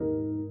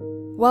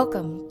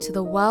Welcome to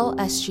the Well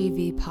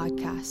SGV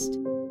podcast.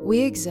 We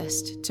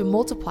exist to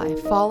multiply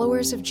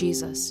followers of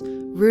Jesus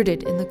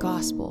rooted in the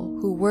gospel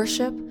who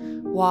worship,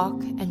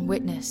 walk, and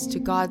witness to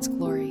God's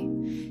glory.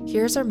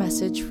 Here's our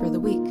message for the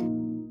week.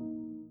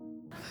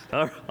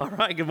 All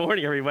right, good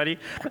morning, everybody.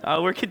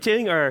 We're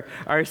continuing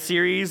our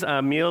series,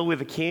 Meal with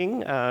the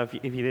King, if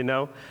you didn't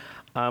know.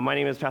 My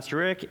name is Pastor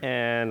Rick,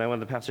 and I'm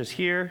one of the pastors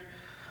here.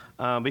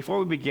 Before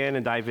we begin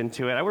and dive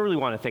into it, I really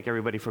want to thank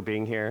everybody for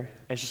being here.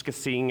 It's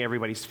just seeing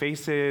everybody's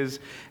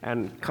faces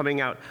and coming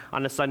out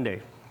on a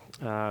Sunday.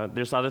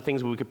 There's other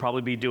things we could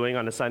probably be doing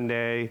on a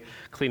Sunday,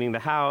 cleaning the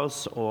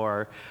house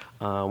or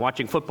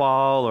watching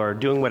football or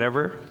doing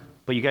whatever.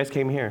 But you guys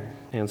came here,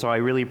 and so I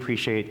really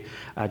appreciate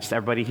just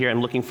everybody here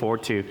and looking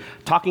forward to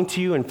talking to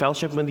you and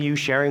fellowship with you,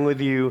 sharing with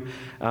you,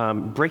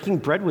 breaking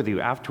bread with you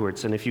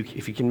afterwards. And if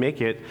you can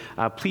make it,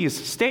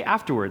 please stay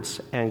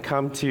afterwards and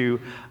come to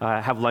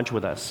have lunch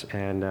with us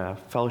and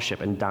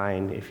fellowship and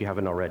dine if you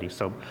haven't already.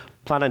 So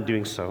plan on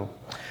doing so.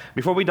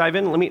 Before we dive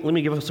in, let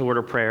me give us a word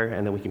of prayer,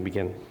 and then we can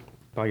begin.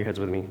 Bow your heads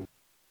with me.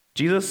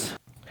 Jesus,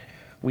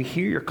 we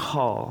hear your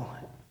call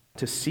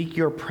to seek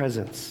your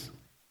presence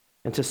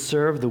and to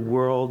serve the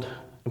world,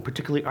 and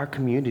particularly our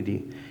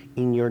community,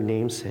 in your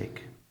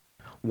namesake.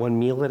 One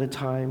meal at a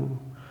time,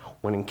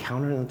 one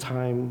encounter at a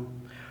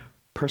time,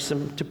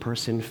 person to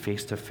person,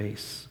 face to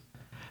face,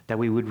 that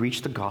we would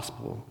reach the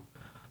gospel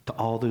to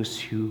all those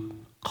who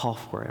call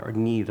for it or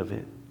need of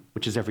it,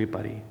 which is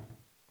everybody.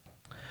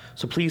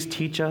 So please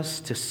teach us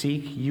to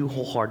seek you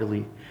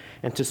wholeheartedly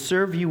and to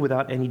serve you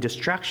without any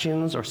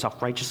distractions or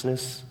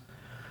self-righteousness.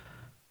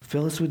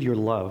 Fill us with your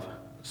love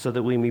so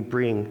that we may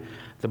bring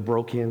the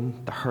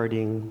broken, the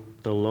hurting,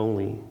 the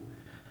lonely,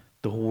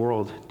 the whole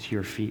world to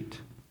your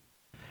feet.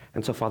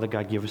 And so, Father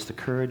God, give us the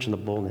courage and the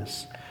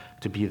boldness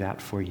to be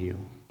that for you.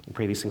 I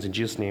pray these things in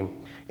Jesus'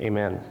 name.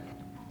 Amen.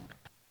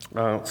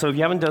 So if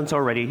you haven't done so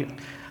already,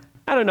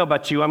 I don't know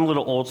about you, I'm a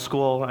little old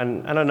school,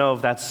 and I don't know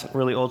if that's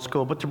really old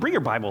school, but to bring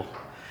your Bible.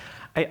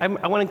 I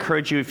want to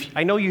encourage you,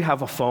 I know you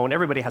have a phone,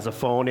 everybody has a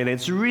phone, and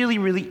it's really,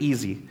 really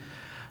easy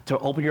to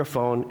open your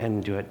phone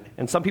and do it.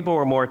 And some people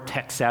are more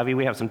tech savvy.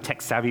 We have some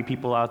tech savvy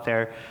people out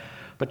there.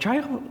 But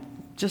try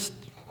just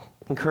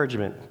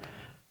encouragement.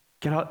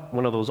 Get out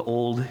one of those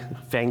old,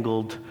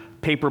 fangled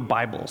paper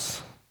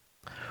Bibles.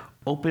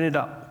 Open it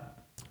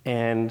up.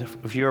 And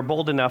if you're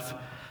bold enough,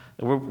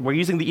 we're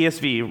using the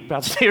ESV.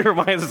 Pastor State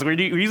reminds us, we're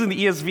using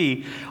the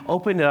ESV.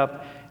 Open it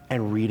up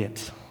and read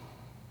it.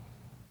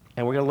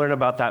 And we're going to learn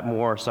about that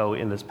more so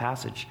in this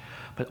passage.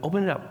 But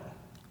open it up.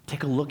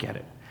 Take a look at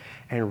it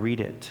and read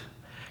it.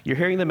 You're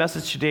hearing the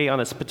message today on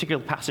this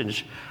particular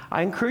passage.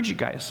 I encourage you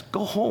guys,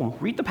 go home,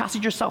 read the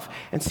passage yourself,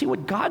 and see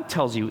what God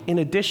tells you in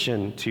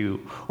addition to,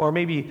 or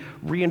maybe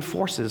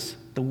reinforces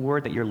the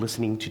word that you're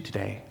listening to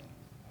today.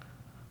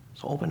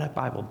 So open that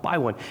Bible, buy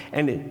one.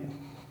 And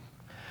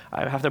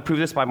I have to prove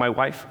this by my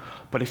wife,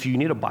 but if you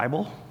need a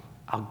Bible,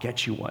 I'll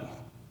get you one.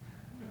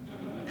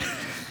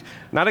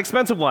 Not an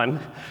expensive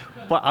one,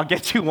 but I'll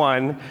get you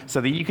one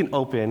so that you can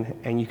open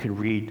and you can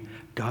read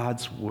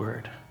God's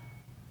word.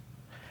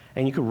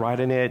 And you can write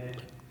in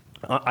it.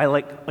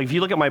 If you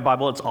look at my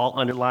Bible, it's all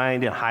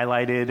underlined and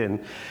highlighted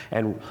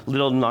and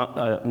little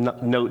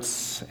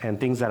notes and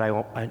things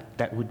that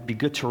that would be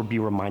good to be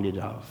reminded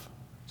of.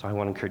 So I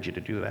want to encourage you to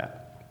do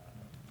that.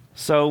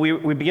 So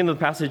we begin the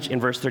passage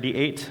in verse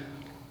 38.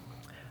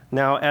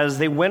 Now, as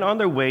they went on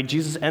their way,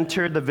 Jesus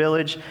entered the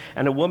village,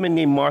 and a woman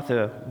named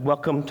Martha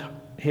welcomed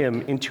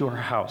him into her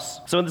house.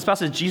 So in this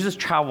passage, Jesus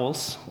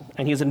travels,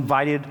 and he's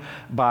invited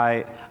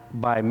by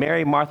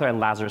Mary, Martha,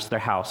 and Lazarus to their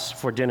house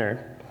for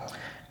dinner.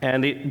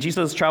 And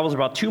Jesus travels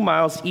about 2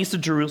 miles east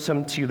of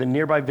Jerusalem to the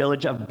nearby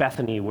village of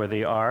Bethany, where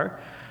they are,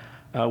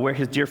 where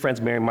his dear friends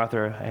Mary,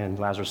 Martha, and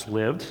Lazarus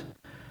lived.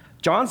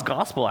 John's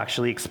gospel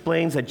actually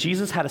explains that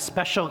Jesus had a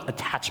special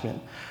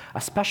attachment,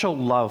 a special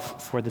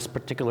love for this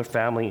particular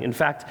family. In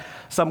fact,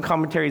 some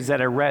commentaries that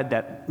I read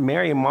that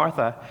Mary and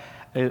Martha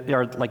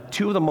are like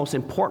two of the most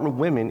important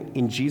women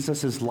in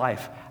Jesus'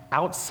 life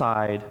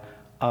outside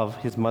of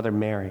his mother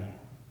Mary.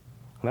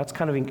 And that's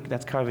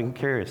kind of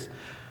curious.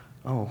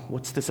 Oh,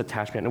 what's this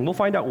attachment? And we'll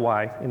find out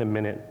why in a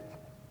minute.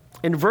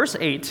 In verse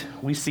 8,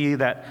 we see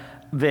that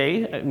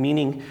they,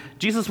 meaning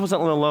Jesus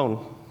wasn't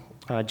alone.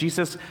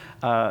 Jesus,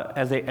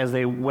 as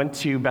they went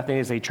to Bethany,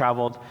 as they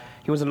traveled,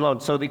 he wasn't alone.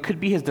 So it could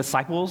be his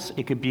disciples.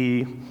 It could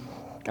be,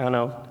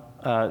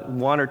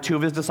 one or two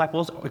of his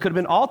disciples. It could have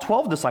been all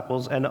 12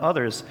 disciples and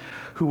others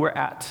who were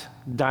at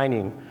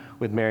dining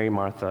with Mary,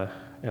 Martha,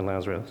 and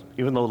Lazarus,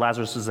 even though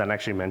Lazarus isn't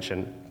actually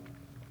mentioned.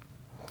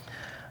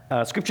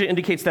 Scripture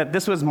indicates that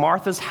this was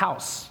Martha's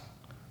house.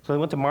 So they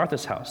went to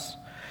Martha's house.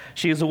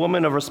 She is a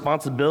woman of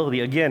responsibility.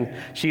 Again,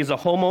 she is a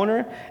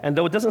homeowner, and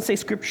though it doesn't say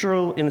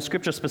in the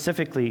scripture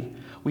specifically,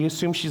 we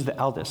assume she's the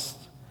eldest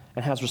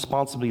and has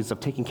responsibilities of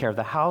taking care of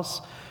the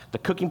house, the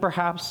cooking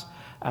perhaps,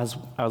 as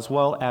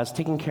well as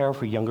taking care of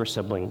her younger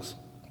siblings.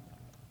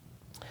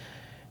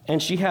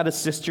 And she had a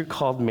sister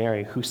called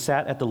Mary who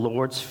sat at the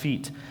Lord's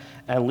feet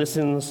and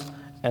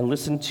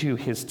listened to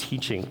his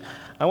teaching.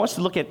 I want us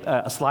to look at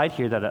a slide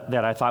here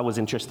that I thought was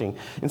interesting.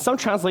 In some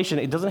translation,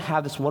 it doesn't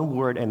have this one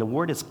word, and the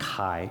word is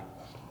kai.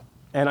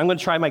 And I'm going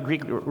to try my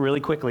Greek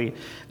really quickly.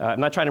 I'm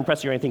not trying to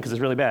impress you or anything because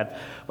it's really bad,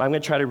 but I'm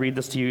going to try to read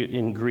this to you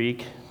in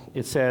Greek.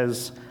 It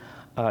says,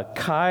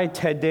 kai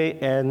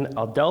tede en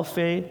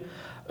adelphe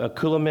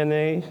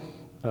koulemene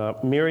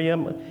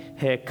Miriam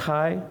he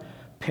kai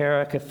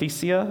para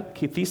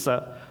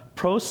kathisa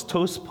pros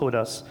tos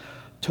podas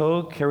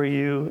to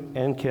keriou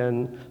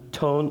enken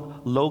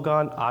ton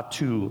logon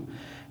atu.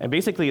 And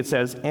basically it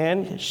says,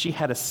 and she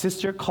had a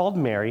sister called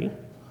Mary,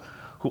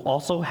 who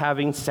also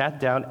having sat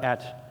down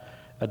at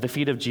the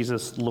feet of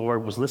Jesus,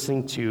 Lord, was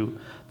listening to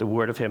the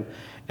word of him.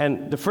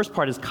 And the first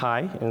part is kai,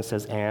 and it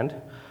says and,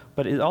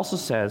 but it also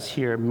says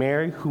here,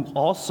 Mary, who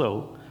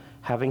also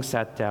having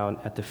sat down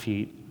at the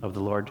feet of the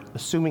Lord,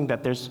 assuming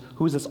that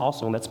who is this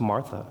also, and that's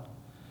Martha.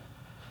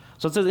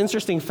 So it's an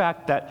interesting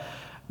fact that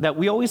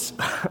we always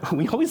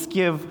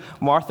give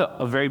Martha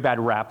a very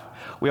bad rap.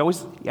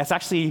 It's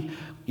actually,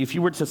 if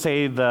you were to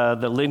say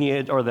the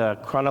lineage or the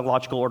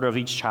chronological order of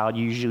each child,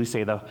 you usually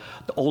say the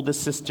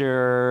oldest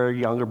sister,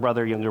 younger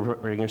brother,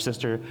 younger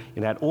sister,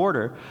 in that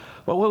order.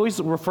 But we always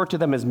refer to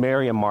them as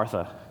Mary and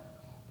Martha.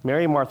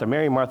 Mary and Martha,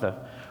 Mary and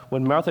Martha,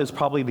 when Martha is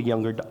probably the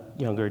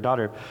younger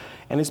daughter.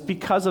 And it's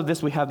because of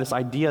this we have this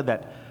idea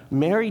that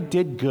Mary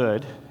did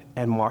good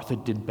and Martha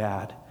did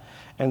bad.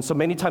 And so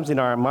many times in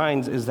our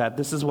minds is that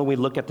this is when we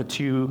look at the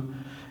two,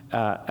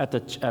 at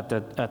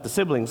the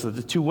siblings,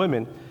 the two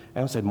women,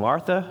 and we said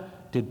Martha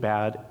did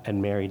bad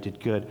and Mary did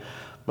good.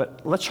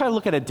 But let's try to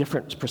look at a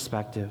different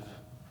perspective.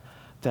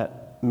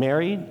 That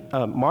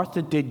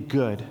Martha did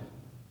good,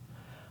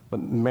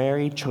 but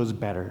Mary chose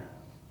better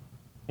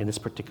in this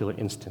particular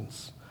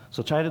instance.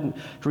 So try to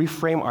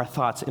reframe our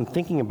thoughts in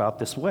thinking about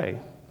this way.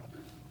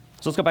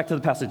 So let's go back to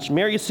the passage.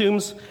 Mary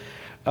assumes,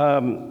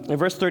 in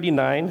verse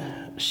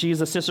 39, she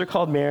is a sister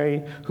called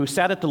Mary who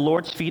sat at the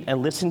Lord's feet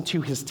and listened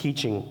to his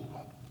teaching.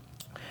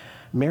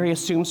 Mary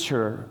assumes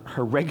her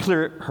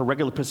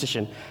regular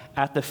position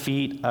at the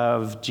feet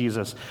of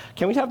Jesus.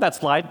 Can we have that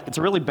slide? It's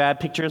a really bad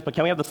picture, but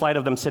can we have the slide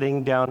of them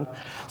sitting down?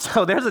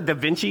 So there's a Da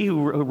Vinci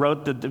who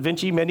wrote Da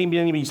Vinci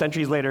many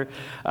centuries later,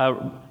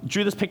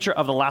 drew this picture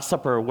of the Last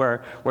Supper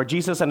where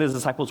Jesus and his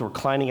disciples were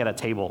reclining at a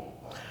table.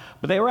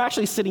 But they were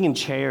actually sitting in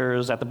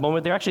chairs at the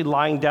moment. They're actually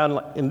lying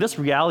down. In this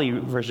reality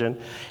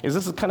version, this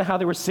is kind of how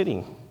they were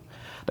sitting.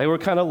 They were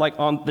kind of like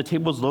on the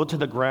table was low to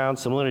the ground,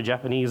 similar to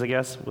Japanese, I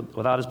guess,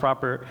 without as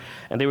proper.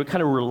 And they were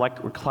kind of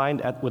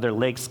reclined with their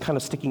legs kind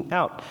of sticking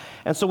out.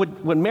 And so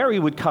when Mary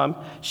would come,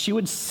 she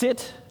would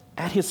sit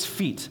at his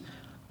feet,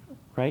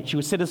 right? She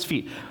would sit at his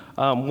feet.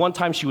 One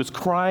time she was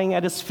crying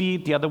at his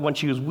feet. The other one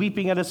she was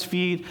weeping at his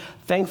feet,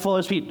 thankful at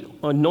his feet,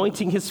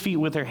 anointing his feet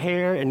with her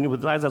hair and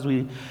with eyes,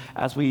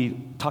 as we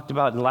talked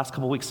about in the last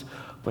couple of weeks.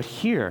 But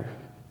here,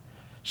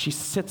 she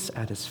sits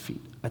at his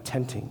feet,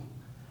 attenting,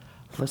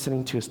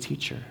 listening to his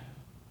teacher.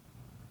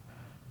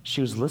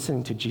 She was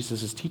listening to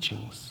Jesus'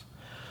 teachings.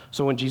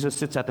 So when Jesus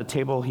sits at the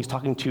table, he's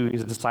talking to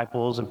his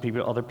disciples and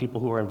other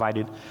people who are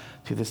invited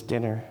to this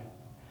dinner.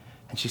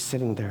 And she's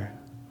sitting there,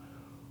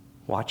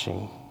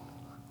 watching,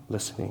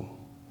 listening,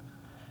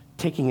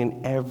 taking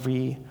in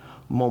every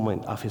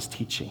moment of his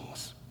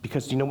teachings.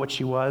 Because do you know what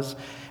she was?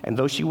 And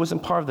though she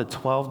wasn't part of the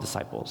 12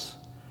 disciples,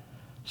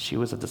 she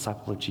was a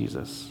disciple of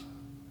Jesus.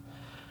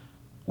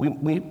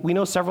 We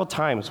know several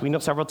times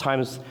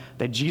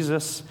that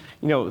Jesus,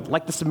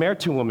 like the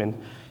Samaritan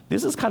woman,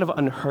 this is kind of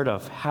unheard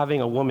of,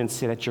 having a woman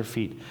sit at your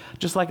feet.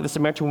 Just like the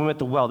Samaritan woman at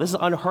the well. This is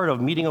unheard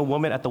of, meeting a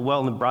woman at the well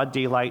in the broad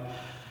daylight.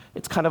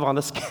 It's kind of on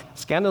the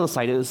scandalous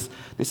side.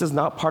 This is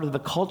not part of the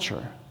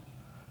culture.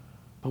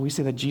 But we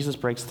see that Jesus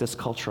breaks this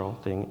cultural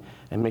thing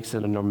and makes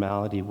it a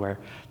normality where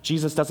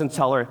Jesus doesn't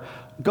tell her,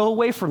 go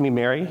away from me,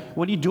 Mary.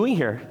 What are you doing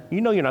here? You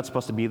know you're not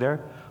supposed to be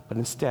there. But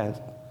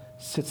instead,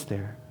 sits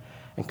there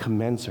and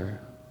commends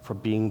her for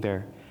being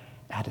there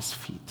at his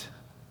feet.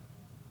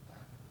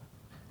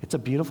 It's a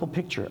beautiful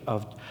picture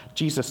of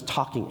Jesus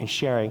talking and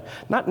sharing,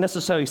 not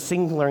necessarily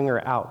singling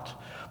her out,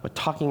 but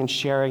talking and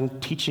sharing,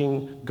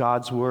 teaching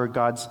God's word,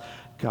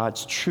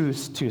 God's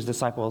truth to his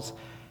disciples.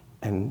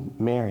 And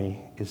Mary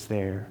is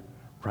there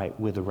right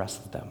with the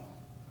rest of them.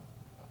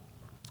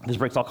 This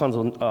breaks all kinds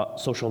of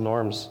social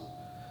norms.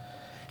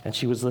 And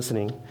she was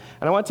listening.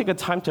 And I want to take a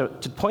time to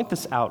point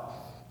this out,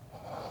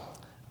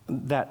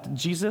 that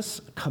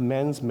Jesus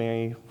commends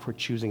Mary for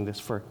choosing this,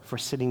 for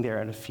sitting there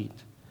at her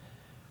feet,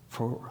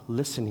 for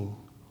listening,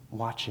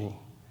 watching,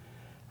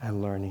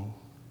 and learning.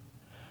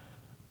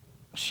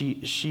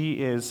 She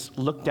is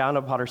looked down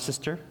upon her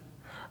sister.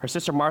 Her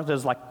sister Martha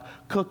is like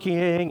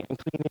cooking and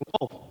cleaning.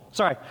 Oh,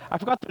 sorry, I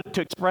forgot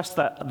to express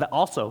that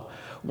also.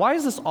 Why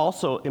is this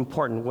also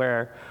important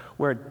where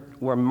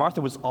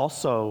Martha was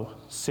also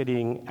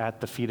sitting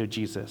at the feet of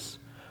Jesus?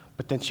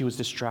 But then she was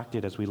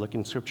distracted as we look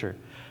in Scripture.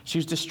 She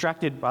was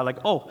distracted by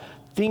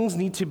things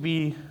need to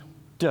be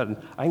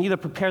done. I need to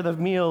prepare the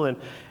meal,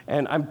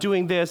 and I'm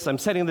doing this, I'm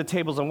setting the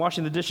tables, I'm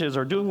washing the dishes,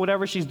 or doing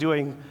whatever she's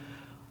doing.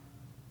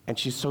 And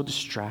she's so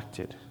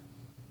distracted.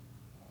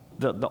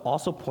 The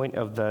also point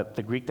of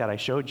the Greek that I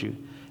showed you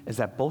is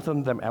that both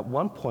of them at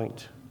one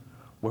point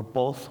were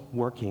both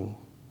working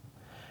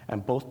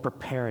and both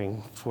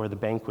preparing for the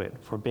banquet,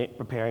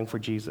 preparing for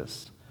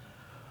Jesus.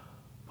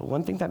 But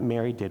one thing that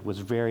Mary did was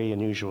very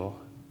unusual.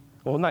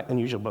 Well, not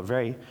unusual, but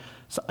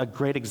a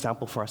great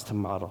example for us to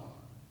model.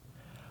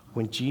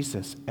 When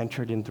Jesus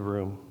entered into the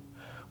room,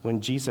 when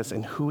Jesus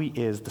and who he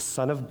is, the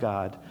Son of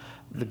God,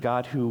 the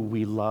God who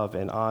we love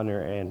and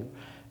honor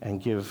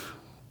and give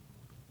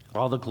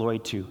all the glory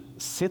to,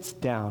 sits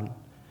down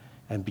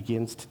and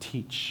begins to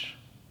teach,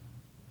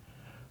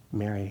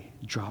 Mary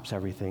drops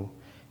everything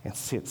and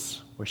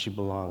sits where she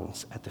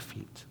belongs at the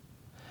feet.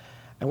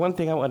 And one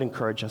thing I want to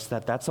encourage us,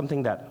 that's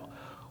something that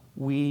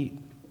we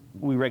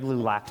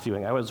regularly lack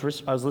doing. I was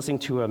listening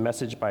to a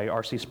message by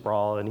R.C.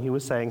 Sproul, and he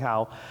was saying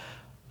how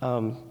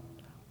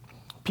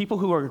people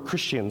who are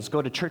Christians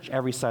go to church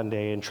every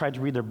Sunday and try to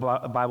read their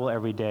Bible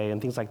every day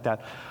and things like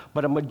that,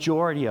 but a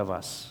majority of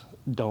us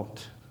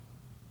don't.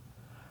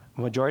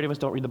 A majority of us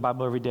don't read the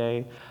Bible every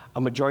day.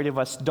 A majority of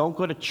us don't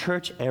go to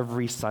church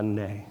every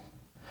Sunday.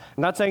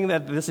 I'm not saying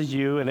that this is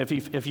you, and if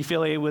you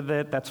feel A with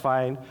it, that's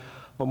fine,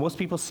 but most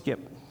people skip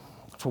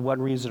for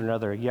one reason or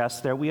another.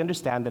 Yes, we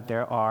understand that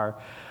there are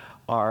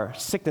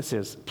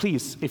sicknesses.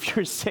 Please, if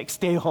you're sick,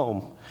 stay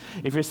home.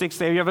 If you're sick,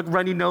 you have a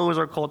runny nose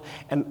or cold.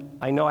 And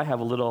I know I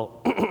have a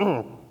little,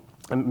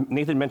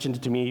 Nathan mentioned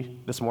it to me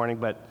this morning,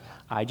 but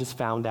I just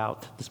found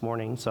out this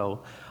morning,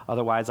 so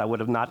otherwise I would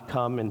have not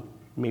come and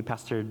made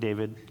Pastor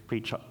David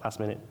preach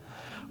last minute.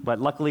 But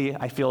luckily,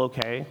 I feel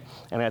okay,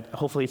 and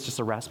hopefully it's just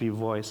a raspy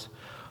voice.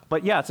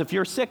 But yes, if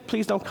you're sick,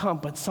 please don't come.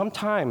 But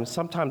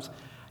sometimes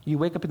you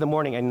wake up in the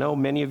morning. I know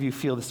many of you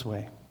feel this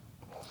way.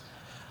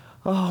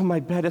 Oh, my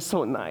bed is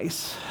so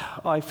nice.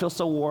 Oh, I feel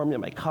so warm in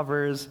my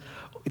covers.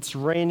 It's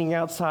raining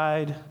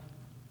outside.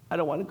 I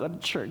don't want to go to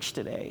church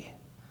today.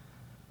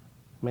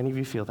 Many of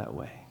you feel that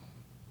way,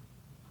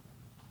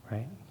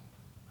 right?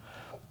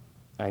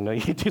 I know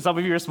you do. Some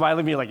of you are smiling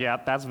at me like, yeah,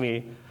 that's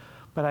me.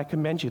 But I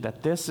commend you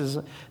that this is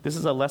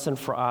a lesson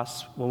for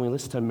us when we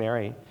listen to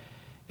Mary,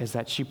 is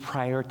that she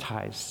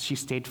prioritized, she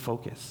stayed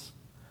focused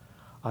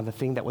on the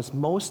thing that was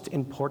most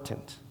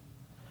important.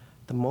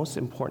 The most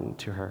important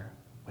to her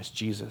was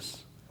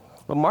Jesus.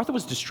 But Martha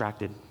was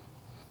distracted.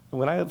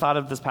 When I thought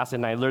of this passage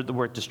and I learned the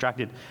word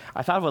distracted,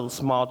 I thought of a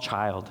small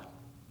child.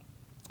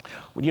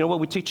 You know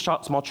what we teach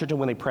small children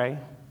when they pray?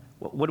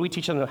 What do we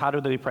teach them? How do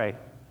they pray?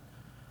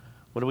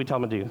 What do we tell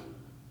them to do?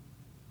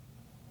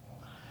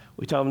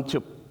 We tell them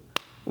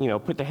to,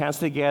 put their hands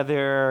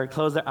together,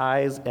 close their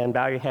eyes, and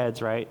bow your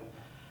heads, right?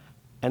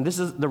 And this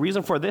is the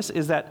reason for this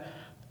is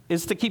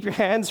to keep your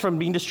hands from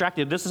being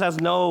distracted. This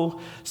has no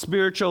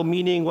spiritual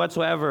meaning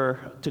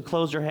whatsoever to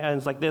close your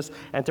hands like this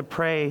and to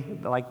pray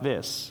like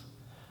this.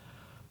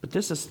 But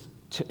this is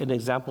an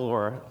example,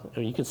 or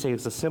you can say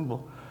it's a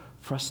symbol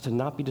for us to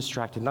not be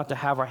distracted, not to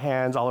have our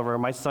hands all over.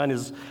 My son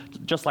is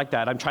just like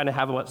that. I'm trying to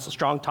have a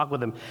strong talk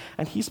with him,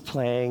 and he's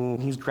playing,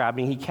 he's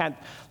grabbing. He can't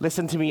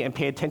listen to me and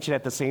pay attention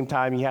at the same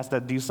time. He has to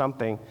do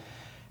something.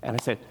 And I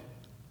said,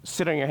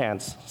 sit on your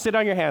hands. Sit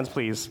on your hands,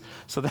 please,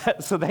 so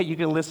that you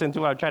can listen to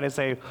what I'm trying to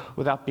say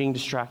without being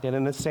distracted.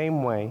 In the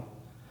same way,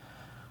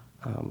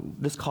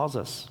 this calls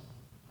us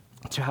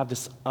to have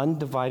this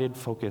undivided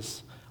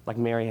focus, like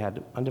Mary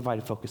had,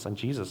 undivided focus on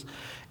Jesus.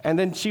 And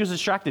then she was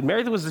distracted.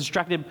 Mary was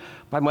distracted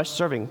by much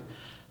serving.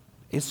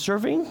 Is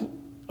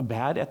serving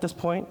bad at this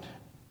point?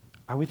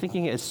 Are we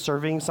thinking is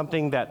serving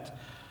something that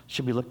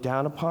should be looked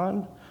down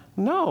upon?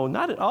 No,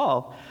 not at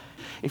all.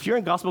 If you're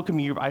in gospel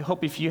community, I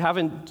hope if you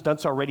haven't done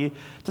so already,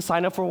 to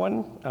sign up for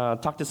one.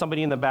 Talk to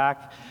somebody in the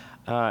back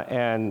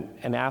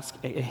and ask,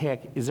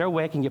 hey, is there a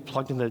way I can get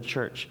plugged into the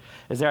church?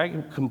 Is there a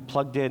way I can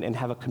plugged in and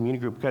have a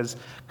community group? Because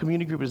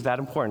community group is that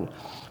important.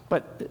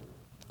 But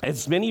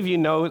as many of you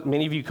know,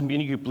 many of you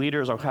community group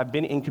leaders or have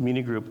been in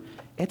community group,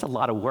 it's a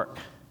lot of work.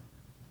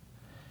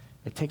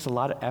 It takes a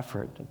lot of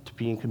effort to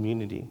be in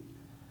community.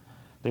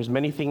 There's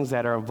many things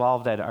that are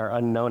involved that are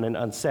unknown and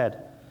unsaid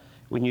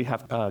when you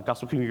have a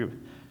gospel community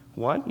group.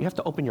 One, you have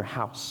to open your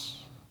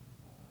house.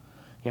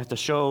 You have to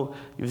show,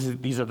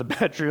 these are the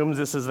bedrooms,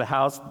 this is the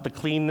house, the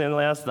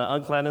cleanliness, the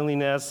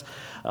uncleanliness,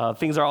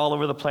 things are all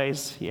over the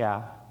place,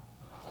 yeah.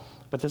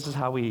 But this is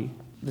how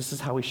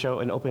we show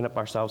and open up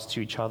ourselves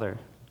to each other.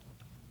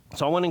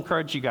 So I want to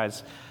encourage you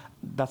guys,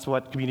 that's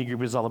what community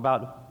group is all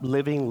about,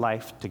 living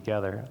life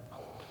together.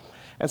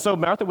 And so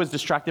Martha was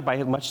distracted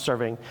by much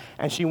serving,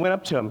 and she went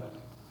up to him.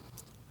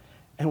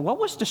 And what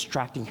was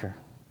distracting her?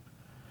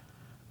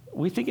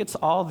 We think it's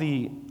all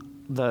the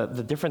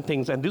different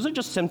things, and these are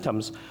just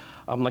symptoms.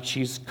 Like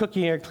she's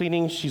cooking or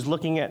cleaning, she's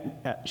looking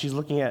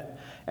at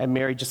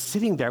Mary just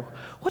sitting there.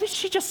 What is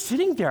she just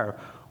sitting there?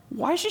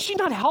 Why is she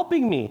not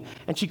helping me?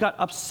 And she got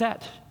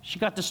upset. She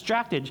got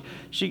distracted.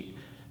 She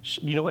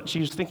you know what she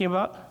was thinking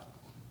about?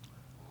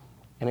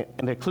 And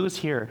the clue is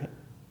here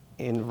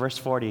in verse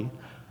 40.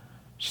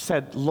 She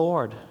said,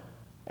 Lord.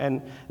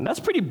 And that's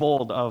pretty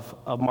bold of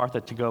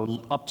Martha to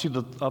go up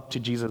to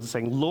Jesus and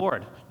saying,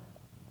 Lord,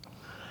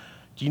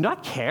 do you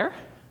not care?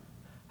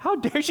 How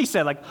dare she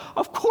say, like,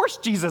 of course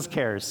Jesus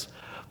cares.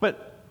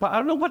 But But I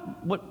don't know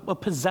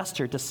what possessed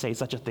her to say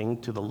such a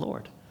thing to the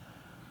Lord.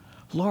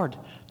 Lord,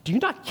 do you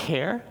not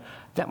care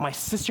that my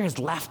sister has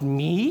left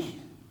me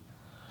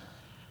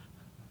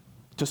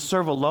to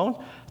serve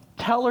alone?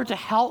 Tell her to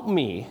help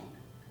me.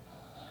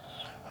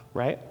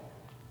 Right?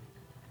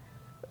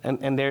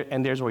 And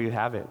there's where you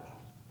have it.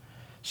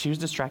 She was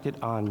distracted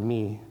on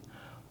me.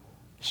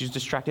 She was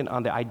distracted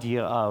on the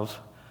idea of,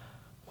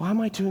 why am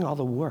I doing all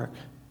the work?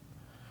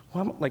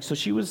 So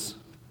she was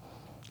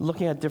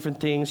looking at different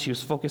things. She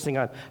was focusing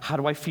on, how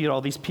do I feed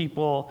all these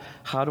people?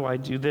 How do I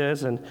do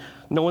this? And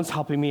no one's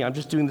helping me. I'm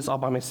just doing this all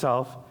by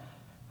myself.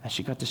 And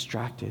she got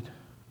distracted.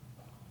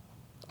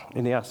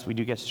 And yes, we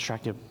do get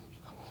distracted.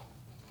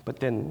 But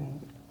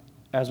then,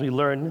 as we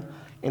learn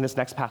in this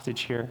next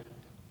passage here,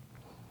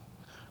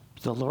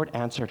 the Lord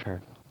answered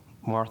her,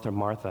 Martha,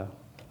 Martha.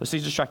 So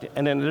she's distracted.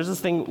 And then there's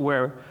this thing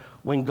where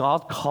when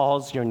God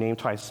calls your name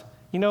twice,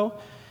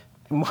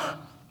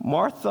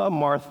 Martha,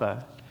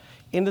 Martha.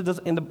 In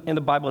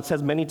the Bible, it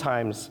says many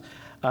times,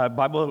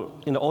 Bible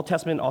in the Old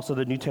Testament, also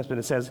the New Testament,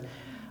 it says,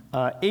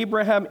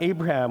 Abraham,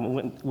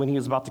 Abraham, when he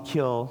was about to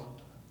kill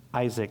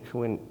Isaac,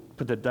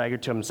 put the dagger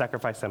to him and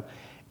sacrifice him.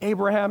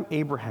 Abraham,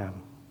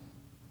 Abraham.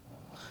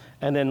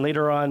 And then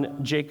later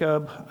on,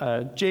 Jacob,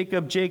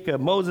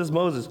 Moses,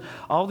 Moses.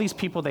 All these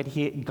people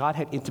that God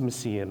had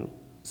intimacy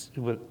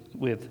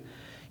with,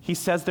 he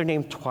says their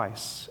name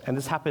twice. And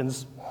this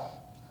happens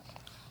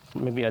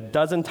maybe a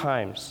dozen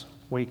times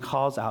where he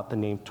calls out the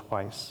name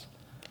twice.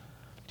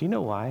 Do you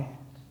know why?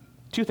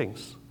 Two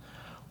things.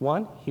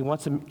 One, he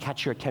wants to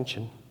catch your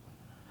attention,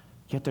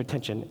 get their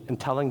attention, and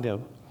telling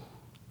them,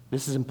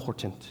 this is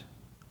important.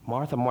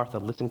 Martha, Martha,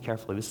 listen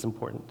carefully, this is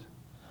important.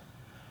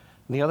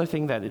 And the other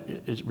thing that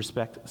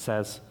respect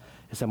says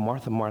is that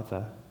Martha,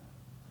 Martha,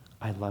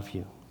 I love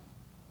you.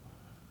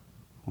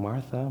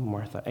 Martha,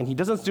 Martha. And he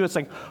doesn't do it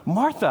saying,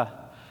 Martha,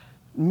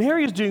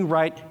 Mary is doing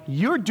right,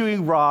 you're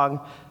doing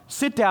wrong,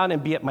 sit down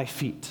and be at my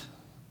feet.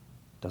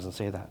 Doesn't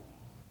say that.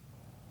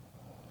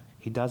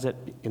 He does it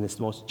in this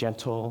most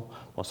gentle,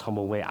 most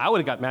humble way. I would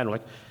have got mad and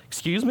like,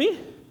 excuse me?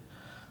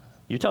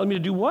 You're telling me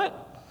to do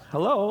what?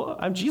 Hello,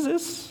 I'm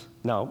Jesus.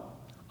 No,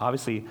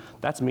 obviously,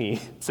 that's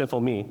me, sinful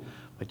me.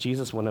 But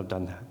Jesus wouldn't have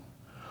done that.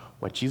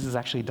 What Jesus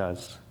actually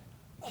does,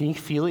 can you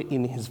feel it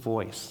in his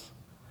voice?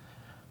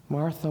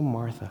 Martha,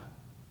 Martha,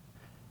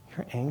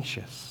 you're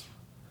anxious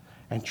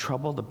and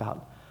troubled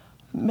about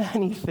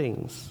many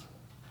things,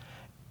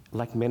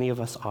 like many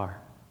of us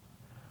are.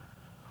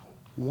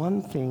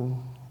 One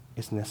thing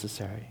is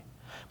necessary.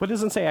 But it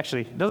doesn't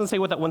say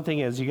what that one thing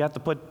is. You have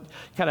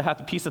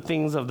to piece the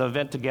things of the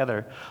event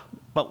together.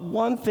 But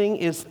one thing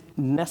is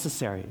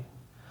necessary.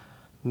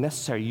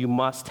 Necessary, you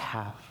must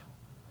have.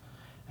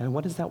 And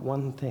what is that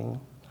one thing?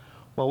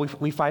 Well,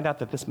 we find out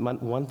that this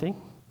one thing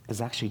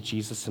is actually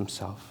Jesus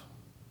himself.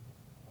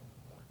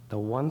 The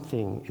one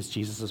thing is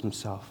Jesus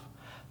himself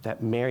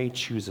that Mary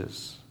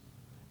chooses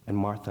and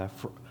Martha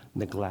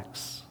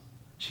neglects.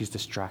 She's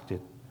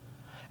distracted.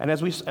 And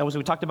as we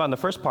talked about in the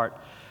first part,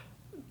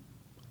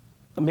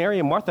 Mary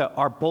and Martha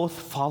are both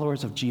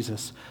followers of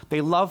Jesus. They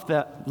love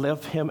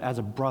him as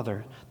a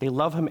brother. They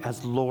love him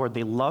as Lord.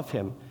 They love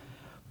him.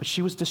 But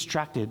she was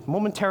distracted,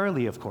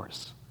 momentarily, of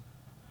course.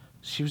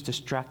 She was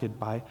distracted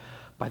by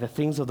the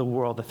things of the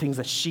world, the things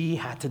that she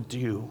had to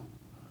do,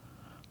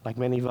 like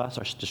many of us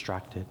are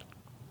distracted.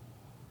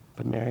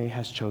 But Mary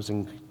has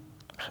chosen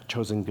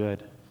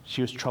good.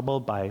 She was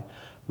troubled by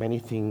many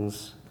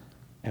things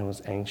and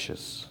was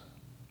anxious.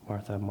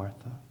 Martha,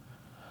 Martha.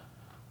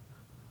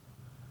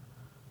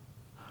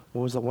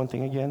 What was the one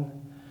thing again?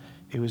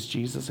 It was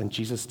Jesus and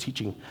Jesus'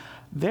 teaching.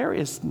 There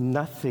is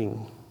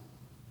nothing,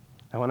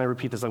 I want to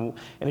repeat this, and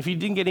if you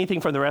didn't get anything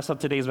from the rest of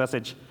today's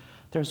message,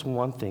 there's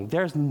one thing.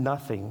 There's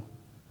nothing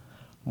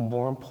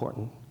more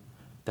important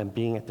than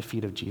being at the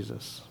feet of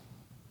Jesus.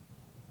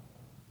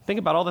 Think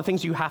about all the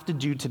things you have to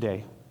do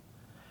today,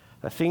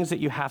 the things that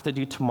you have to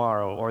do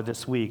tomorrow or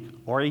this week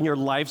or in your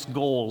life's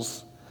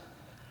goals.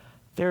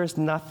 There is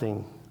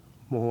nothing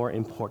more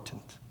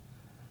important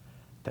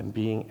than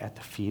being at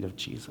the feet of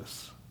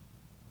Jesus.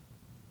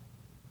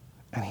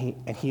 And he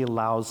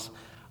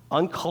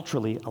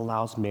unculturally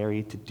allows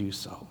Mary to do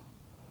so.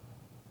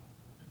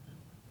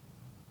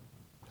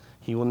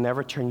 He will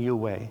never turn you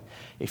away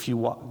if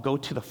you go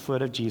to the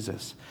foot of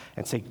Jesus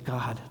and say,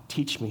 God,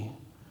 teach me.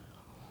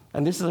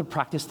 And this is a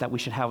practice that we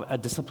should have, a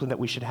discipline that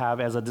we should have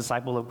as a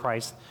disciple of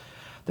Christ,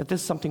 that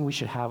this is something we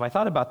should have. I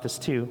thought about this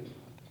too.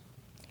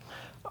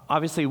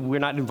 Obviously, we're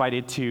not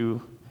invited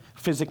to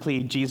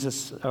physically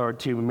Jesus or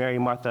to Mary,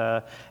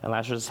 Martha, and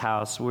Lazarus'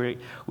 house. We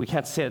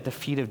can't sit at the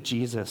feet of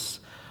Jesus,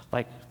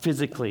 like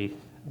physically.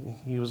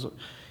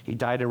 He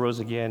died and rose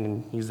again,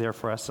 and he's there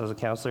for us as a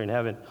counselor in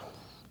heaven.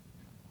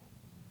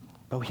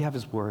 But we have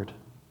his word.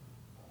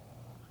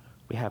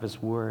 We have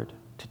his word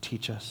to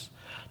teach us,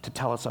 to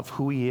tell us of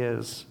who he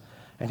is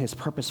and his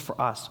purpose for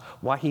us,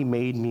 why he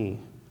made me.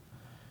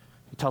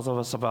 He tells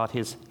us about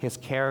his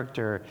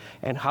character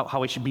and how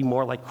we should be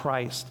more like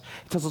Christ.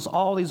 He tells us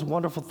all these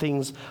wonderful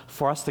things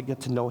for us to get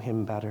to know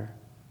him better,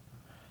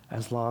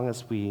 as long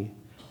as we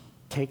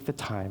take the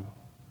time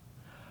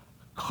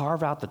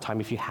Carve out the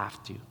time if you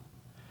have to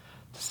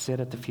sit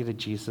at the feet of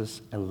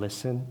Jesus and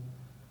listen,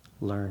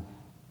 learn.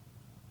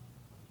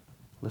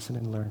 Listen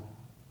and learn.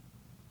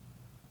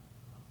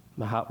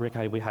 Now, Rick,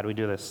 how do we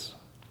do this?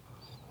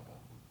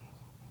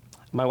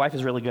 My wife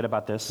is really good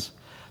about this.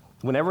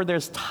 Whenever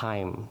there's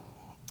time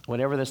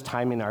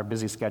in our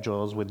busy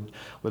schedules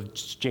with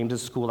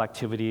James's school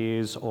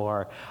activities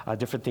or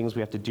different things we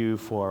have to do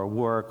for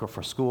work or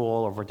for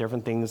school or for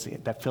different things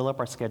that fill up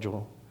our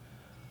schedule,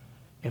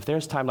 if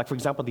there's time, like for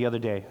example, the other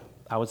day,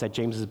 I was at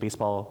James's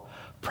baseball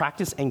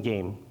practice and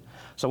game.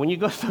 So when you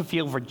go to the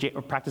field for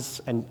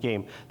practice and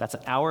game, that's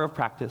an hour of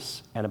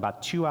practice and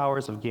about 2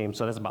 hours of game.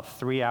 So that's about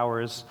 3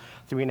 hours,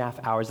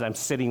 3.5 hours that I'm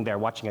sitting there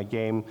watching a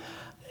game.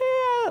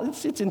 Yeah,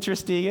 it's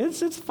interesting.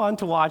 It's fun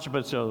to watch,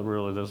 but so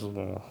really this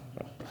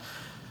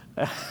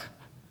is.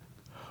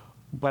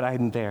 But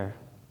I'm there.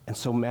 And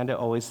so Amanda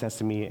always says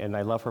to me, and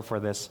I love her for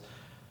this,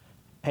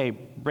 hey,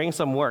 bring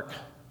some work.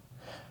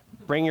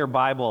 Bring your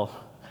Bible.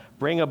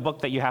 Bring a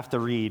book that you have to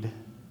read.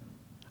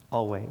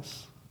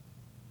 Always.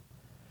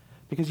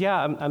 Because yeah,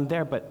 I'm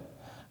there, but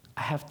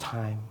I have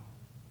time.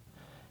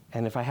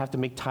 And if I have to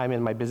make time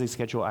in my busy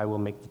schedule, I will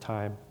make the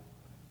time.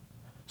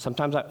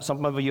 Sometimes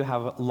some of you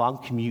have long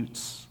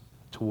commutes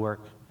to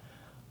work,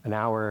 an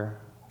hour,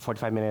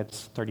 45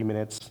 minutes, 30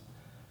 minutes.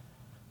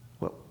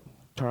 Well,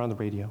 turn on the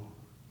radio.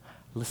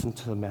 Listen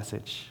to the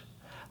message.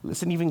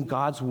 Listen even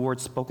God's word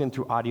spoken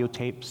through audio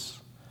tapes,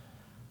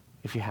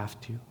 if you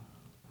have to.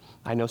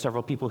 I know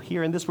several people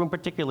here in this room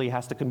particularly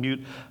has to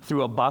commute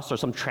through a bus or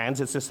some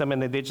transit system,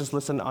 and they just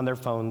listen on their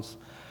phones.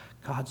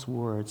 God's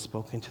word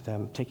spoken to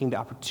them, taking the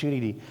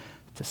opportunity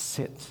to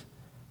sit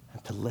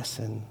and to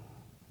listen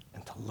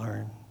and to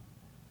learn,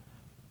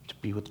 to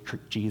be with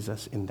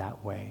Jesus in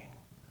that way.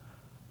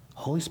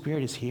 Holy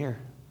Spirit is here.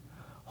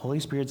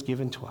 Holy Spirit's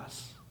given to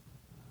us.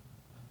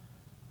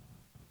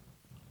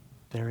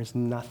 There is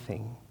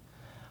nothing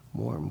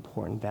more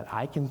important that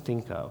I can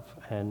think of,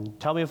 and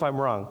tell me if I'm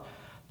wrong,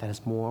 that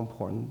is more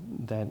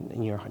important than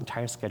in your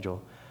entire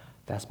schedule.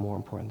 That's more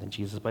important than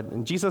Jesus.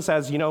 But Jesus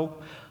says,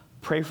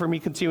 pray for me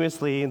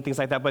continuously and things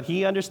like that. But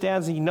he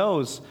understands, he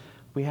knows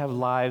we have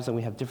lives and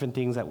we have different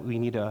things that we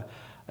need to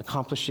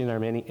accomplish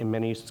in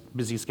many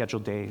busy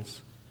scheduled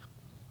days.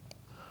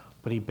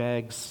 But he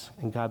begs,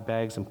 and God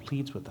begs and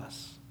pleads with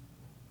us.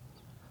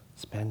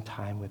 Spend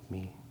time with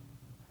me,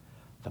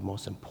 the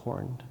most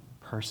important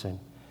person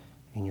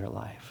in your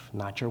life.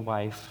 Not your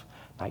wife,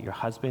 not your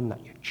husband,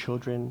 not your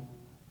children,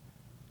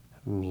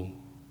 me.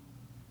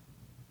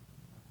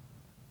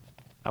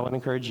 I want to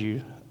encourage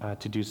you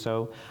to do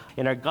so.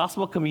 In our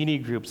gospel community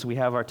groups, we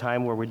have our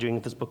time where we're doing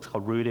this book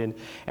called Rooted,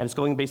 and it's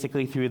going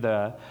basically through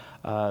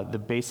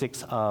the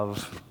basics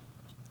of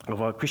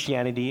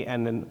Christianity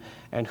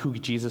and who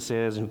Jesus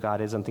is and who God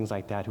is and things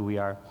like that, who we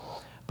are.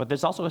 But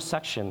there's also a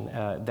section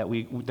that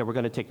we're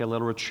going to take a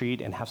little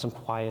retreat and have some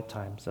quiet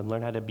times and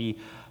learn how to be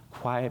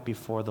quiet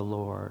before the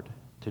Lord,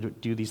 to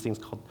do these things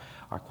called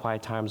our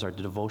quiet times, our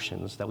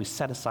devotions that we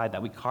set aside,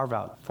 that we carve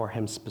out for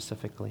him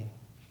specifically,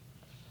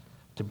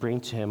 to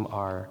bring to him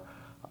our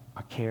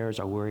cares,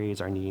 our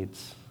worries, our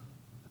needs,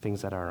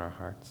 things that are in our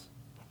hearts.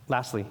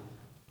 Lastly,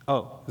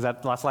 is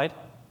that the last slide?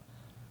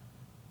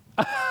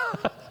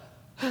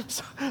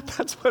 So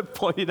that's what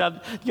pointed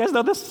out. You guys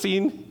know this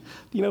scene?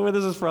 Do you know where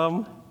this is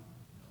from?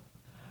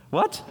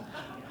 What?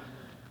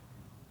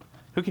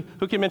 Who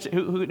can mention?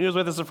 Who knows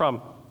where this is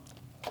from?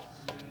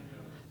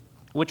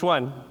 Which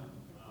one?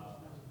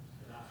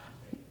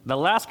 The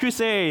Last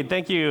Crusade.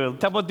 Thank you.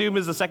 Temple of Doom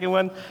is the second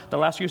one. The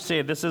Last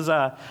Crusade. This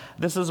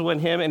is when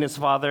him and his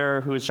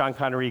father, who is Sean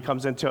Connery,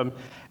 comes into him,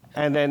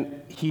 and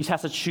then he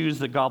has to choose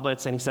the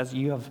goblets, and he says,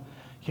 "You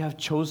have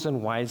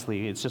chosen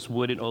wisely." It's just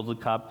wood and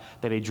old cup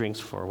that he drinks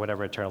for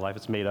whatever eternal life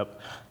it's made up.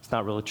 It's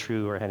not really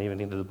true or anything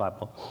in the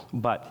Bible,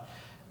 but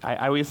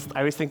I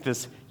always think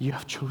this: you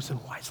have chosen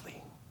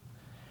wisely,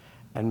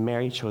 and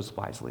Mary chose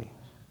wisely.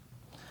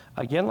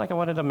 Again, like I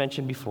wanted to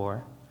mention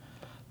before,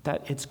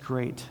 that it's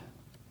great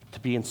to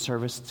be in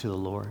service to the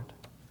Lord.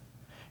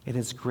 It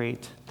is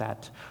great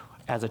that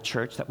as a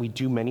church that we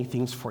do many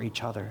things for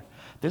each other.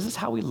 This is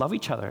how we love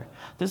each other.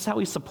 This is how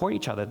we support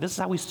each other. This is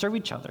how we serve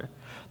each other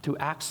through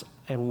acts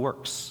and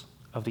works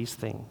of these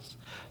things.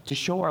 To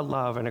show our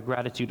love and our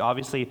gratitude,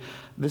 obviously,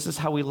 this is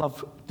how we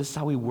love, this is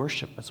how we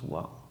worship as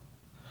well.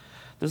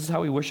 This is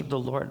how we worship the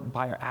Lord,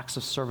 by our acts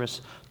of service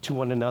to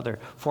one another,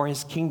 for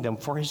his kingdom,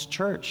 for his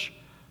church.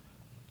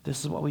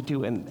 This is what we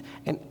do, and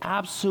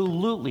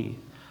absolutely,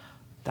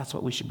 that's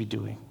what we should be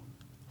doing,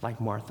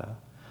 like Martha.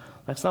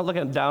 Let's not look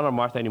down on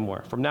Martha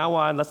anymore. From now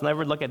on, let's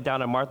never look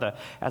down on Martha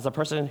as a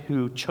person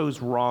who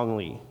chose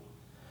wrongly.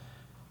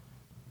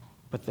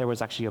 But there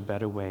was actually a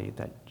better way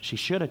that she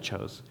should have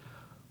chose,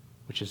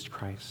 which is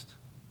Christ.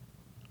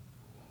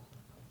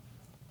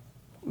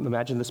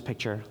 Imagine this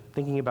picture,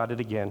 thinking about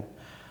it again.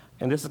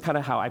 And this is kind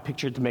of how I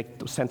pictured to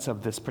make sense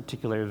of this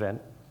particular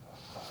event.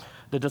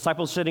 The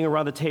disciples sitting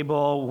around the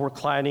table,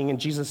 reclining, and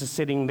Jesus is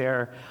sitting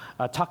there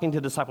talking to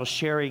the disciples,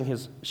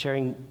 sharing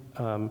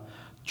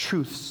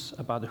truths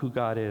about who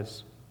God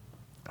is.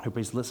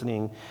 Everybody's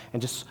listening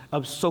and just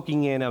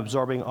soaking in,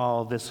 absorbing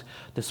all this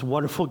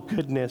wonderful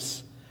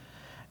goodness.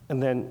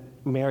 And then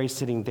Mary's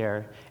sitting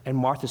there, and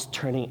Martha's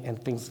turning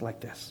and things like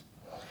this.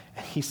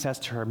 And he says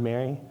to her,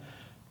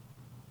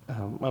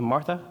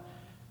 Martha,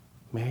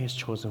 Mary has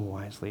chosen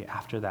wisely.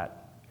 After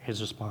that,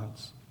 his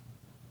response.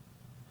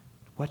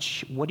 What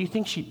do you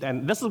think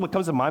and this is what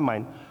comes to my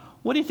mind,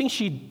 what do you think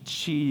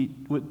she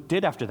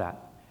did after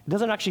that? It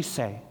doesn't actually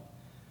say.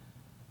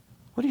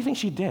 What do you think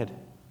she did?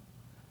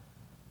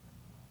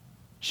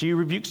 She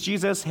rebukes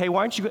Jesus. Hey,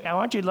 why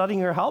aren't you letting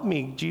her help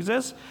me,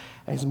 Jesus?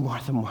 And he's,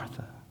 Martha,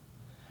 Martha,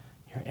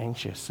 you're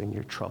anxious and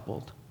you're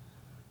troubled.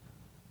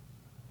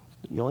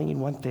 You only need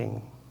one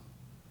thing.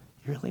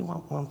 You really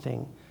want one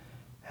thing,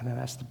 and that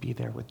has to be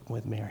there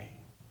with Mary.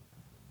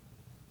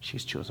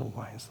 She's chosen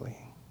wisely.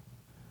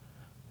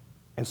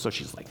 And so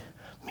she's like,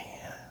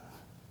 man.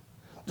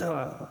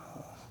 What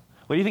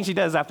do you think she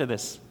does after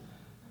this?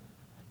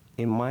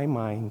 In my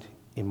mind,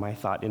 in my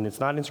thought, and it's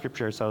not in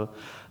Scripture, so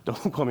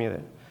don't quote me on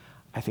it.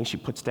 I think she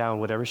puts down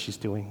whatever she's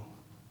doing.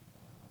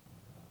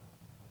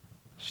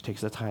 She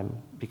takes the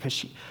time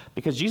because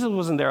Jesus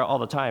wasn't there all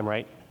the time,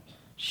 right?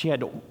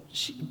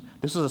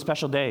 This was a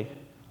special day.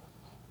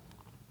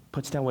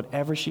 Puts down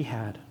whatever she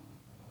had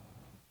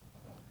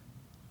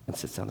and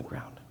sits on the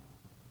ground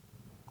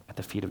at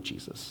the feet of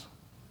Jesus.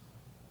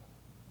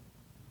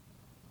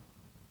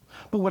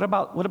 But what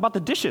about the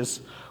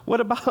dishes? What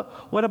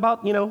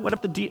about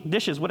the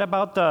dishes? What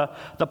about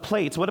the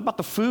plates? What about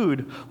the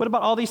food? What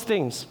about all these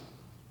things?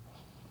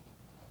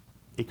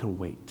 It can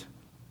wait.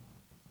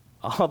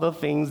 All the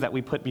things that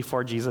we put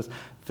before Jesus,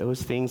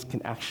 those things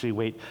can actually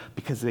wait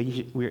because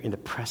we're in the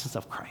presence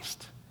of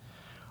Christ,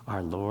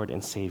 our Lord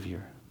and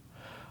Savior,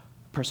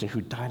 a person who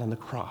died on the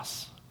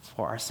cross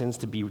for our sins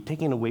to be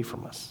taken away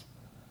from us.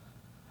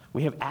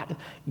 We have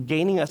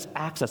gaining us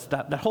access.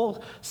 That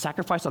whole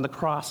sacrifice on the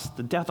cross,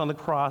 the death on the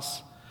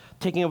cross,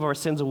 taking of our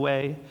sins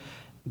away,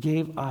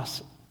 gave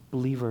us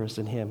believers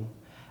in him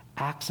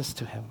access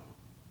to him.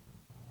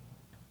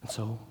 And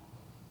so,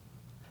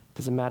 it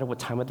doesn't matter what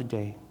time of the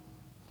day.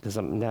 It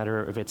doesn't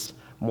matter if it's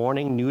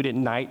morning, noon, at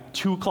night,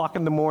 2 o'clock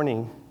in the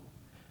morning.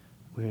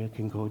 We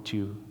can go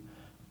to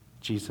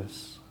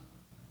Jesus.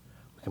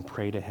 We can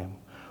pray to him.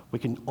 We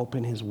can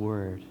open his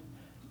word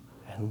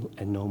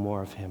and know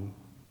more of him.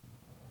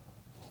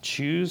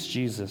 Choose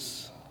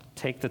Jesus.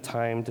 Take the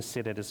time to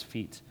sit at his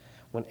feet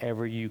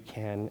whenever you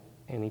can,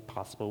 any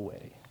possible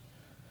way.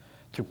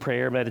 Through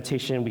prayer,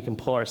 meditation, we can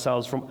pull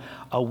ourselves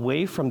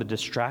away from the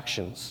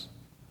distractions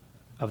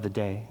of the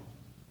day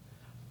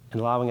and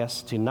allowing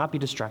us to not be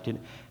distracted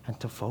and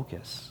to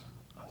focus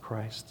on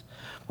Christ.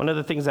 One of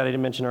the things that I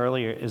didn't mention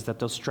earlier is that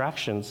those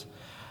distractions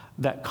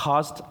that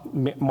caused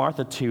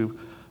Martha to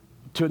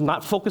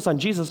not focus on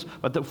Jesus,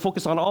 but to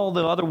focus on all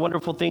the other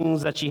wonderful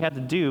things that she had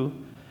to do,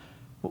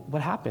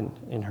 what happened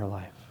in her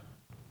life?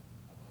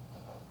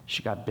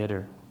 She got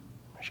bitter.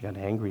 She got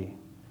angry.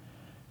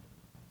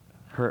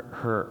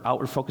 Her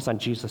outward focus on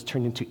Jesus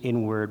turned into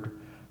inward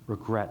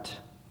regret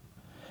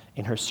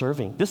in her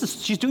serving.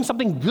 She's doing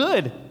something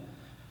good,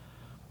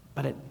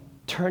 but it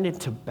turned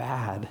into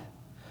bad.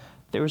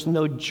 There was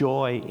no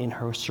joy in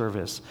her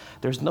service.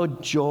 There's no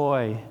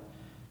joy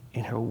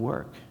in her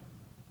work.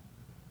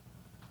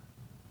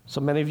 So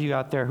many of you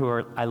out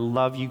there I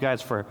love you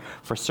guys for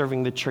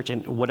serving the church in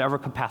whatever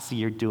capacity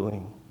you're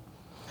doing.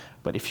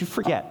 But if you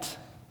forget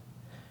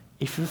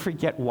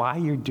why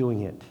you're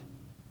doing it,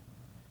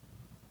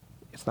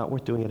 it's not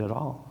worth doing it at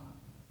all.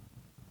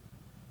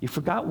 You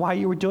forgot why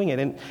you were doing it.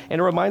 And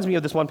it reminds me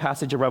of this one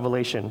passage of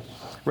Revelation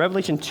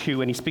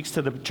 2, and he speaks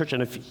to the church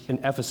in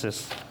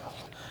Ephesus.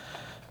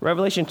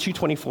 Revelation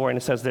 2:24, and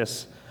it says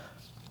this.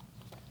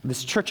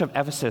 This church of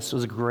Ephesus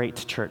was a great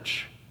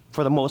church,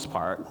 for the most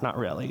part, not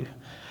really.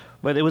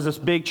 But it was this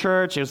big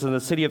church. It was in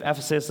the city of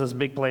Ephesus, this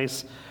big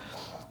place.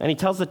 And he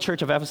tells the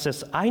church of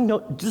Ephesus, I know,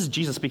 this is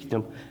Jesus speaking to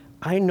them,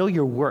 I know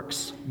your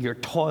works, your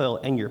toil,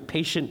 and your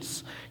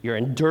patience, your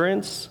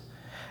endurance,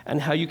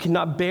 and how you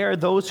cannot bear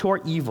those who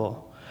are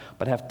evil,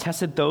 but have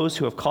tested those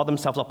who have called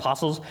themselves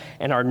apostles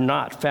and are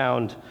not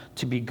found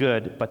to be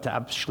good, but to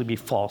actually be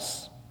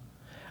false.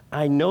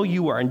 I know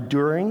you are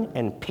enduring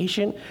and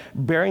patient,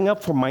 bearing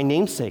up for my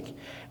name's sake,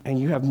 and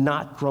you have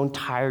not grown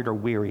tired or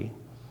weary.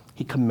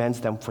 He commends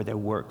them for their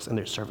works and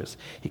their service.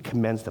 He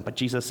commends them. But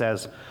Jesus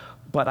says,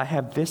 but I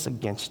have this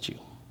against you.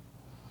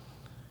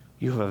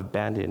 You have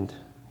abandoned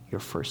your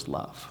first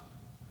love.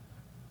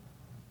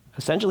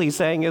 Essentially, he's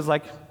saying is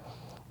like,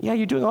 yeah,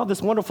 you're doing all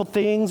these wonderful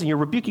things, and you're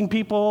rebuking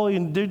people,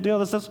 and doing all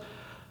this stuff.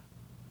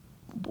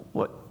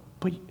 But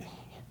you're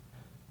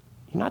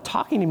not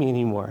talking to me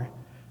anymore.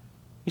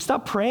 You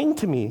stopped praying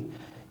to me.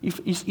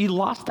 You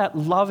lost that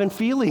love and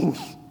feeling.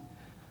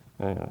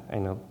 I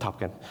know, Top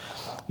Gun.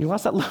 You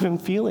lost that love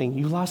and feeling.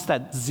 You lost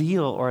that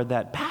zeal or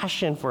that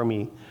passion for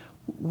me.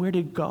 Where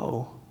did it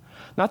go?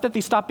 Not that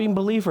they stopped being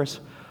believers,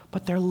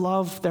 but their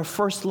love, their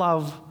first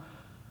love,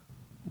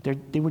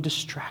 they were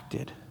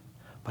distracted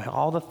by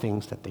all the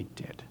things that they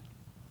did.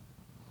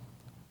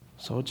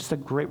 So just a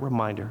great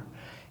reminder.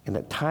 in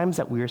the times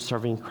that we are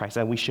serving Christ,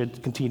 and we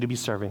should continue to be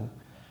serving,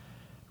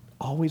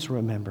 always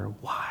remember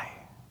why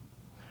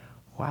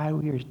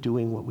we are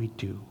doing what we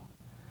do,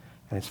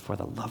 and it's for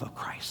the love of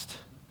Christ.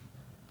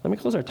 Let me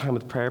close our time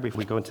with prayer before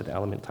we go into the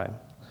element time.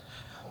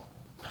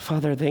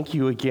 Father, thank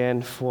you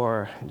again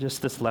for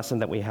just this lesson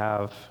that we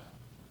have.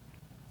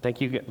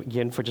 Thank you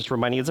again for just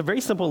reminding. It's a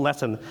very simple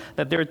lesson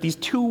that there are these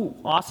two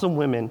awesome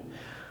women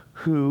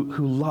who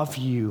love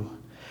you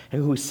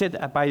and who sit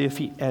by your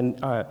feet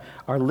and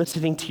are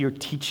listening to your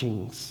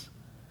teachings,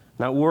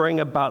 not worrying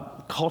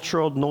about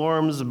cultural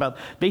norms, about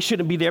they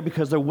shouldn't be there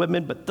because they're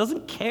women, but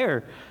doesn't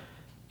care.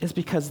 It's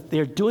because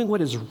they're doing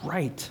what is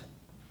right.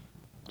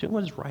 Doing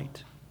what is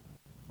right.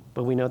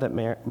 But we know that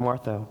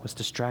Martha was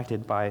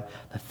distracted by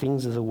the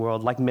things of the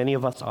world, like many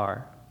of us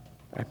are.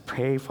 I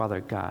pray, Father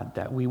God,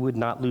 that we would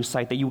not lose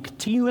sight, that you would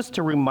continue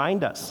to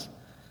remind us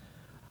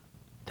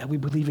that we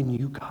believe in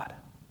you, God.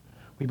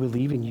 We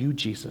believe in you,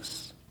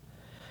 Jesus.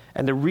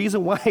 And the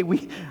reason why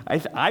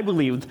I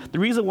believe, the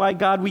reason why,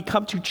 God, we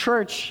come to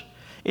church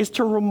is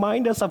to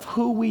remind us of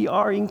who we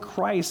are in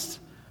Christ,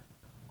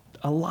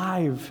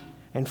 alive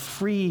and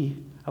free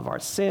of our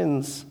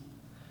sins.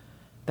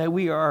 That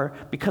we are,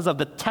 because of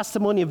the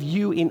testimony of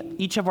you in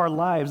each of our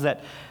lives,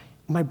 that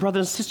my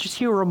brothers and sisters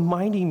here are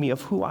reminding me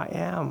of who I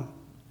am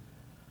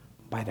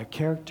by their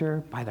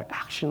character, by their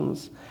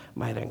actions,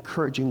 by their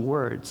encouraging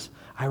words.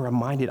 I'm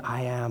reminded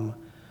I am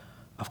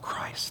of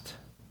Christ.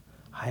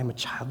 I am a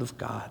child of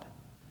God.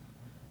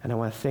 And I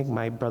want to thank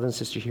my brother and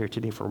sister here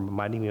today for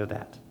reminding me of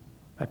that.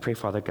 I pray,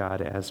 Father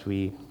God, as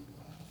we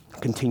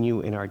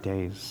continue in our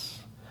days.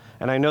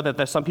 And I know that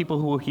there's some people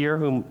who are here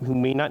who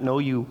may not know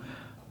you,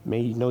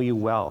 may know you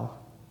well.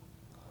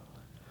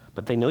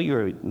 But they know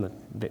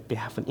they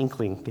have an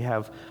inkling, they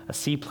have a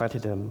seed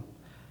planted in them.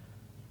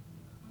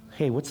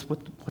 Hey, what's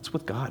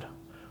with God?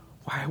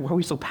 Why are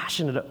we so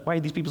passionate? Why are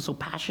these people so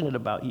passionate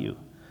about you?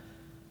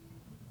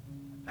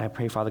 I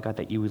pray, Father God,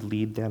 that you would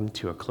lead them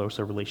to a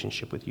closer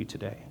relationship with you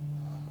today.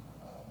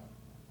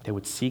 They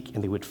would seek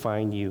and they would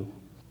find you,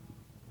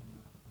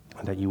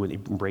 and that you would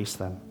embrace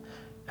them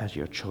as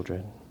your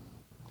children,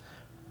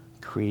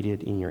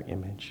 created in your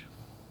image.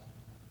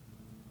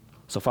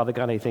 So, Father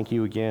God, I thank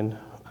you again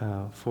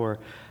for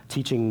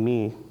teaching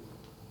me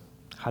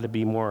how to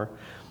be more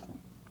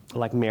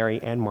like Mary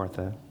and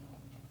Martha,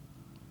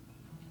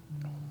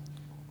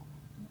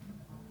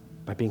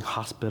 by being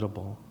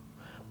hospitable,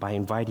 by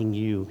inviting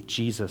you,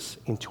 Jesus,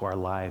 into our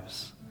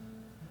lives.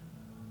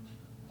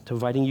 To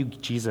inviting you,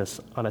 Jesus,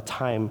 on a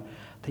time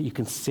that you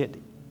can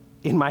sit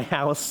in my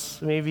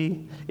house,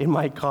 maybe, in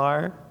my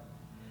car,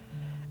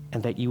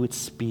 and that you would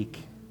speak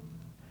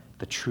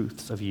the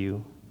truths of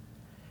you,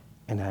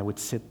 and I would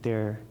sit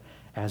there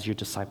as your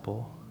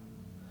disciple,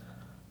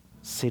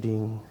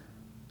 sitting,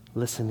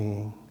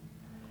 listening,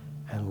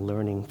 and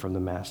learning from the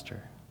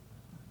Master.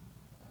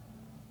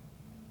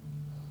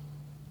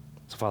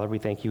 So, Father, we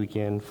thank you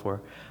again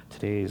for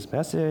today's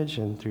message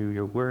and through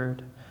your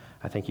word.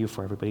 I thank you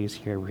for everybody who's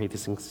here. We pray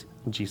this in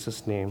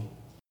Jesus' name.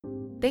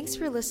 Thanks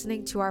for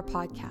listening to our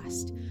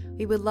podcast.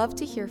 We would love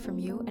to hear from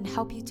you and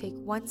help you take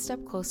one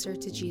step closer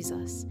to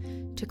Jesus.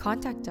 To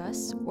contact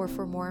us or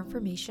for more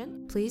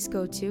information, please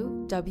go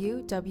to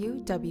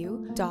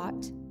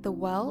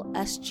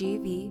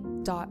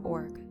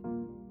www.thewellsgv.org.